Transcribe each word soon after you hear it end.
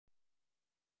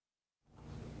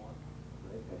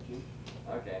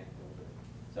Okay.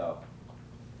 So,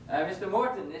 Mr.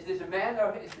 Morton, is this a man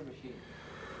or is it a machine?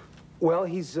 Well,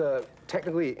 he's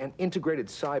technically an integrated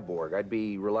cyborg. I'd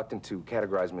be reluctant to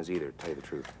categorize him as either, to tell you the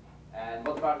truth. And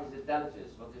what about his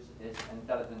intelligence? What is his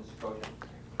intelligence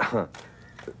quotient?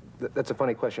 That's a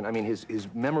funny question. I mean, his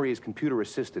memory is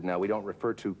computer-assisted now. We don't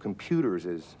refer to computers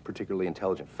as particularly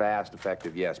intelligent. Fast,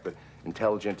 effective, yes, but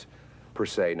intelligent per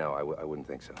se, no, I wouldn't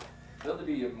think so. Will there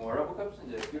be more RoboCops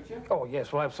in the future? Oh,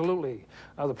 yes, well, absolutely.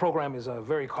 The program is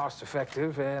very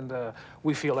cost-effective, and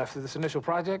we feel after this initial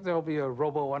project, there'll be a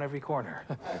robo on every corner.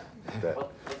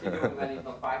 What's he doing when he's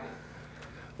not fighting?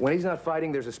 When he's not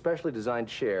fighting, there's a specially designed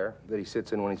chair that he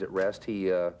sits in when he's at rest.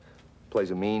 He plays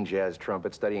a mean jazz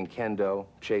trumpet, studying kendo,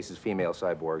 chases female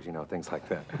cyborgs, you know, things like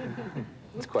that.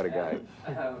 He's quite a guy.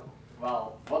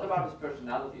 Well, what about his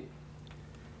personality?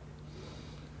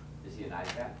 Is he a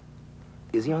nice guy?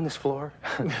 Is he on this floor?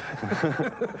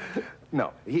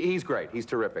 No, he's great. He's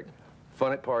terrific.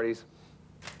 Fun at parties.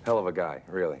 Hell of a guy,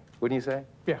 really. Wouldn't you say?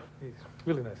 Yeah, he's a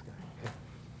really nice guy. Yeah.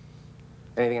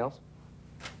 Anything else?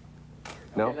 Okay,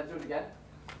 No? let's do it again.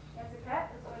 That's a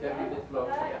cat. Okay, a bit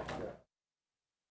closer. Yeah.